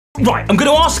Right, I'm going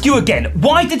to ask you again.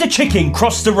 Why did the chicken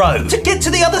cross the road? To get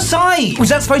to the other side. Was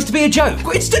that supposed to be a joke?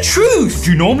 It's the truth.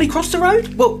 Do you normally cross the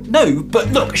road? Well, no, but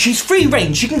look, she's free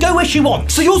range. She can go where she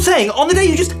wants. So you're saying on the day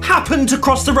you just happened to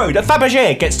cross the road, a Fabergé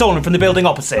egg gets stolen from the building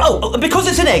opposite? Oh, because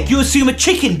it's an egg, you assume a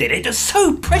chicken did it. It's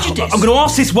so prejudiced. I'm going to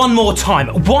ask this one more time.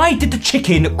 Why did the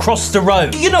chicken cross the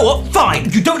road? You know what? Fine.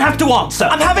 You don't have to answer.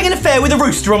 I'm having an affair with a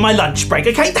rooster on my lunch break,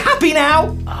 okay? Happy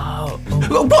now? Oh.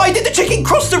 Why did the chicken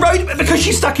cross the road? Because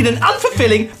she's stuck in an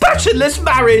unfulfilling, passionless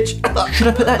marriage. Should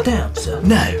I put that down, sir?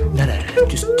 No. No.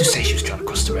 Just say she was trying to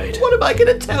cross the road. What am I going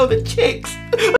to tell the chicks?